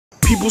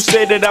People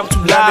say that I'm too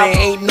loud, there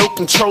ain't no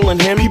controlling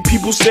him.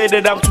 People say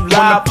that I'm too loud,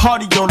 when I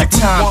party all the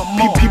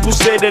time. People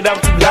say that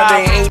I'm too loud,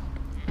 there ain't.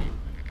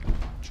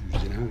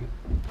 Tuesday night.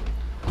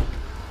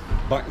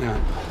 Back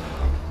night.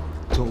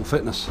 Total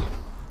Fitness.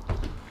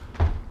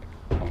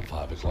 On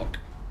 5 o'clock.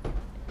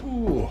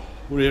 Ooh,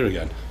 we're here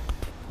again.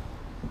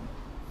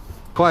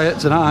 Quiet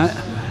tonight.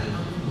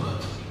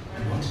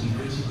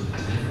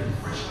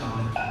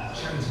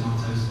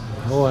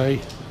 Oh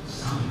hey.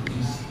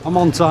 I'm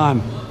on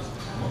time,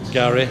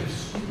 Gary.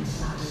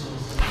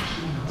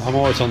 I'm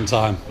always on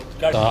time.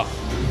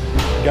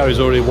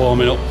 Gary's already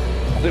warming up.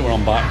 I think we're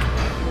on back.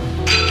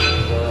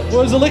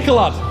 Where's the liquor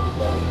lad?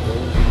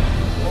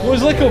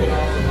 Where's liquor?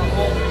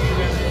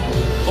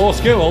 Oh,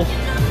 school?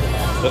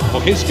 The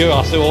fucking school,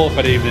 I still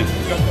open evening.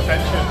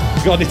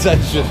 He's got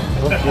detention.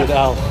 Good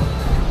hell.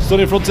 Stood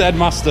in front of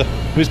headmaster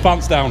with his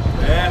pants down.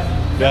 Yeah.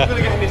 He's going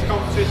to get in this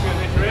competition at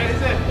this rate,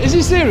 is it? Is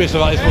he serious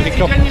about this fucking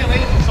competition?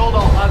 Genuinely, he sold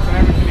all lads and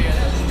everything here.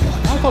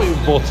 I thought you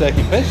were both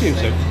taking piss, you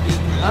two.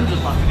 I'm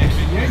just laughing at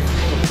you.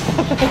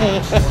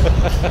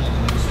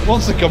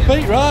 Wants to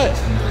compete, right?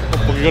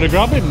 We're going to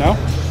grab him now.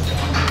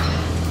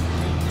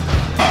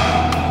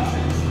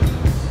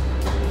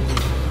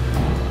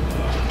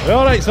 You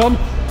alright, son?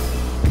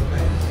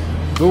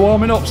 We're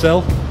warming up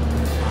still.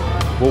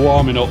 We're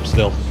warming up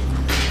still.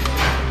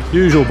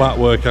 Usual back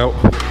workout.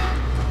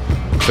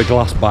 The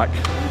glass back.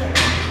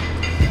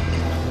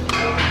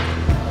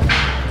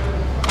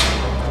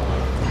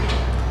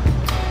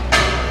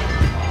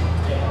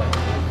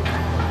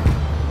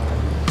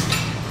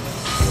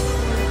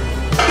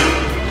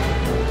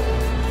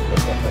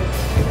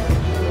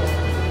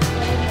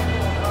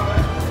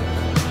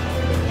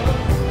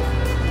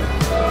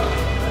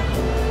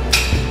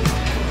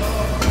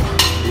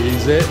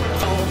 Easy.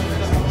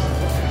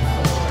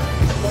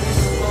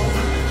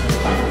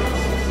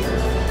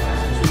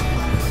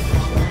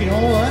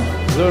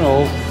 Is there an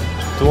hole?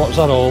 So what's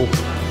that hole?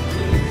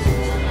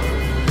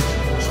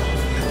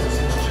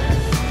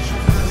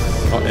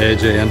 Got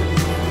AJ in.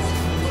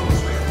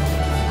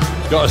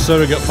 He's got a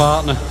surrogate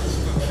partner.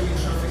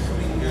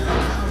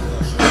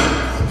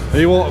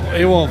 He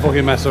won't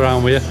fucking mess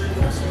around with you.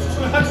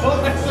 I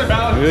won't mess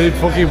around. He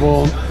fucking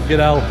won't. Get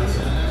out.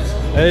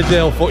 AJ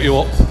will fuck you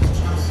up.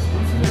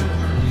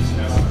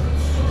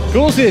 Of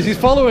course he is, he's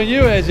following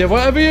you, AJ.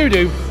 Whatever you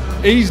do,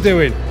 he's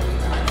doing.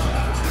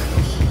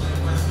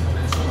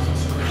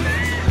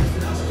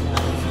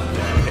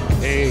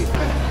 Hey.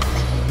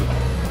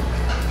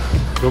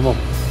 Come on.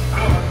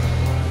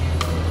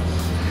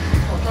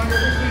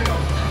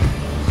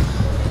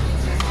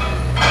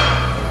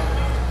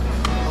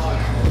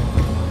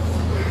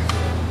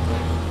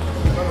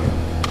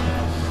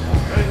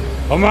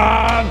 Come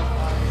on!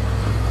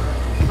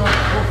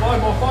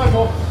 Five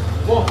more.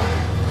 1,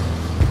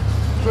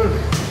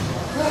 2.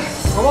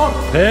 Come on!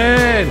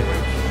 10!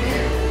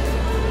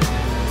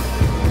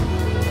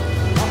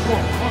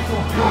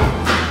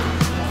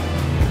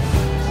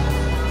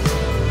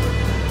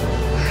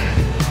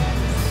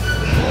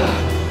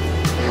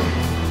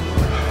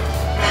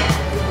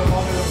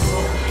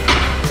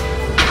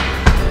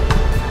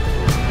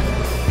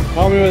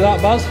 How many with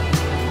that, Baz?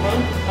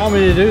 How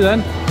many did you do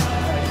then?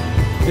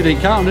 You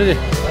didn't count them, did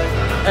you?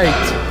 8.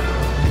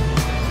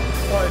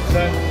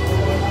 10.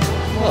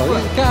 Well,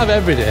 you can't have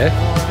every day.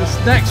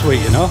 It's next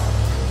week, you know.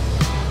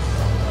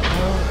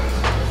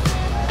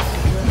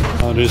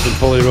 I'll do some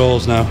pulley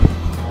rolls now.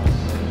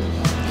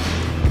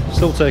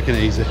 Still taking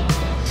it easy.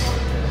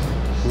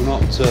 We're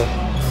not.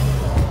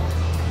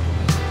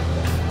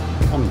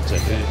 I'm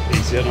taking it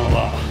easy and all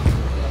that.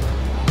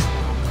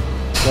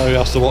 So he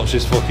has to watch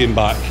his fucking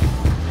back.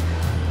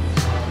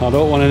 I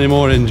don't want any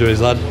more injuries,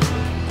 lad.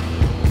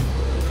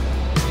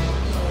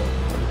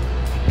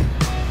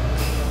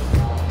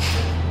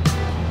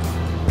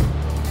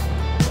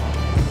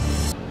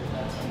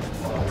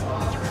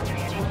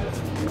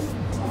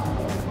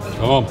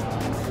 Come on.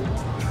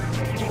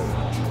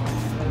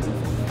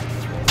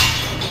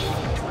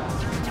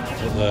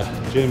 But the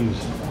gym's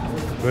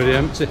very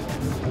empty.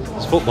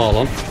 There's football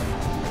on.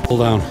 Pull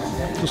down,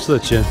 just to the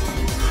chin.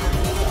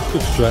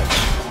 Good stretch.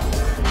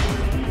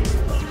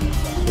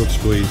 Good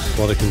squeeze,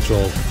 body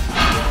control.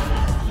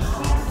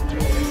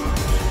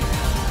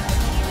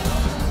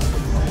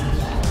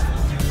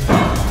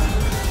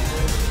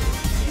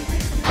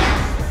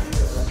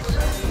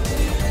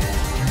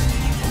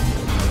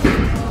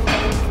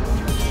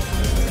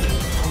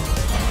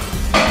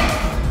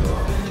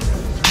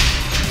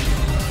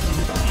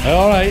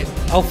 Alright,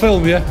 I'll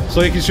film you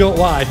so you can show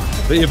why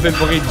that you've been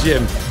fucking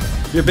gym.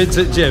 You've been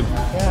to the gym. Yeah,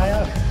 I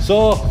have.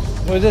 So,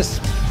 we're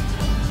just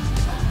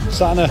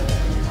sat in a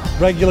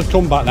regular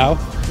comeback now.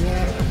 Yeah,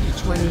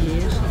 after 20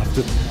 years.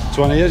 After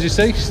 20 years, you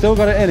see, still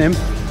got it in him.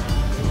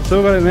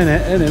 Still got it in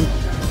him.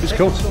 It's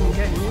cool. I'm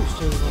getting used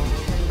to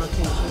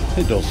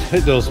it.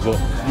 It does, but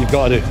you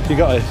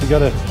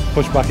gotta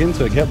push back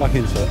into it, get back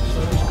into it.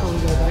 So it's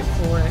called about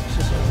 4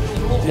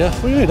 exercises.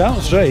 Yeah, well, you're down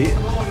the street,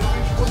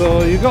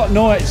 so you've got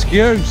no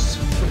excuse.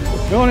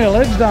 You only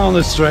live down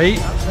the street.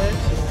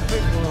 That's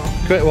it.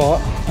 Quick walk.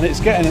 Quit what? and it's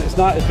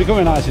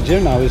becoming a nicer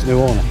gym now, this new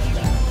owner.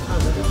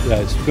 Yeah,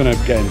 it's going to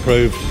get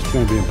improved, it's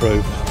going to be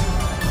improved.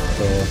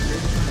 So,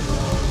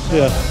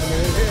 yeah.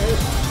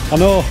 I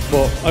know,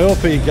 but I hope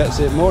he gets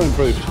it more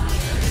improved.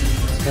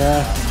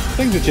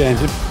 Things are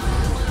changing.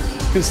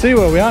 You can see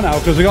where we are now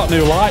because we got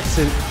new lights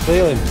in the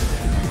ceiling.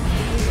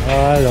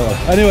 I don't know.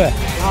 Anyway,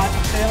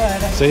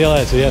 see you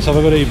later. Yes, have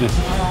a good evening.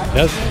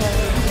 Yes.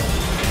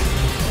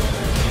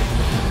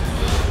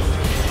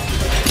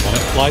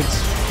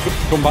 Lights.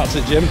 Come back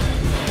to the gym.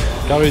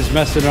 Gary's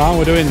messing around.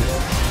 We're doing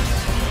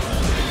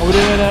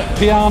a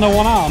piano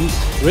one arms,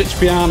 rich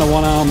piano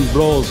one arm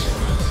bros,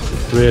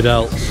 rear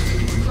delts.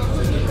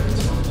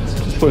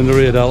 Just putting the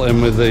rear delt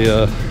in with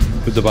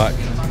the back.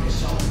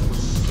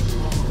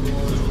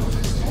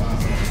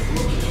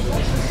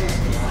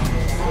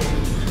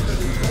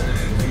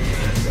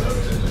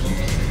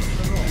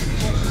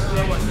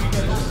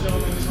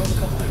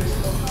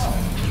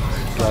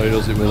 Gary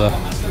does it with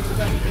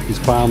his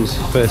palms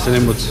facing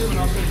inwards,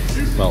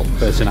 well,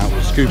 facing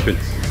outwards, scooping.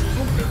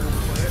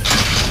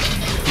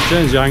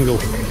 Change the angle.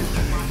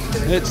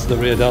 It's the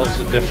rear delts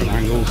at different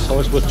angles, so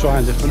it's worth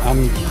trying different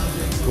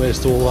ways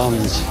to hold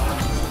hands.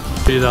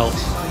 Rear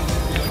delts.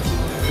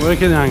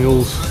 Working the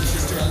angles.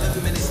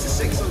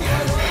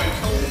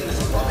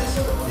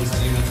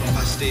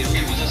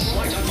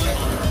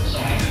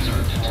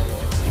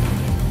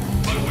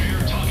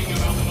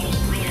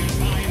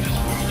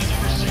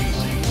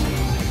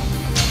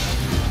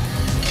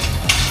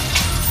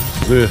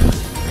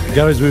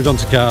 Gary's moved on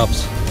to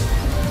carbs.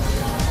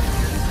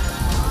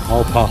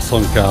 I'll pass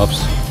on carbs.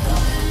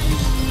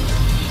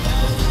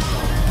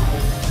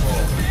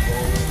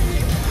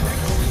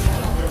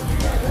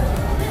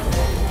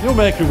 You'll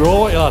make him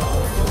grow, won't you, lad?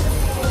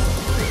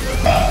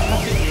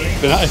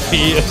 Been at it for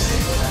years.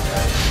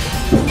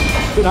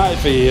 Been at it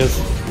for years.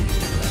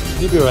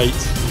 You'll be right.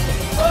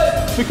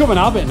 It's become an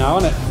habit now,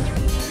 isn't it?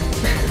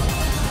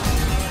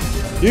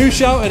 You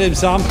shout at him,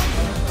 Sam.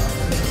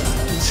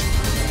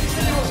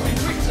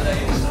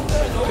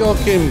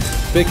 Fucking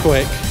be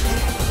quick.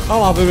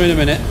 I'll have him in a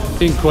minute.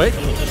 Being quick.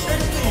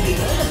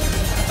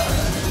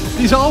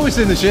 He's always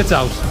in the shit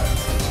house.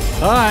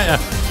 Alright.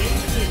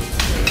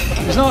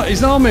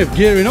 He's normally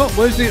gearing up.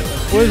 Where's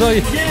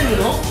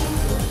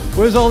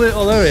all the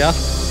oh, there he is.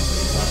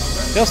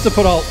 He has to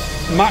put all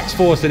max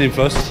force in him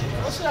first.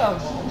 What's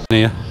that?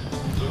 Here.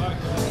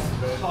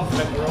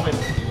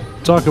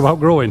 Talk about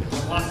growing.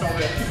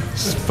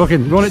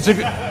 Fucking run it to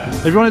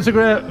if you want it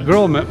to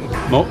grow, muck,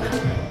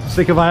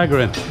 stick a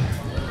Viagra in.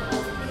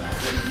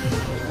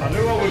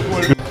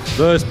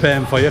 There's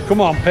pain for you.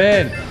 Come on,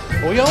 pain.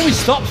 Well, he always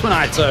stops when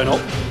I turn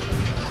up.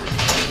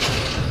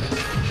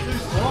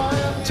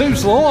 Too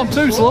slow, I'm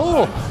too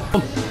slow.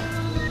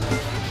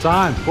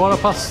 Time,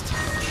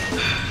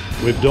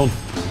 1:15. We've done.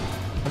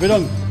 Have we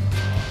done?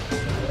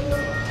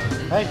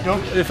 Hey,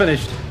 done. You're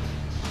finished.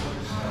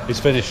 He's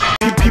finished.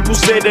 People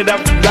say that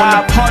I'm too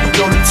live, party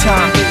all the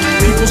time.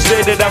 People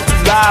say that I'm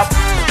too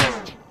live.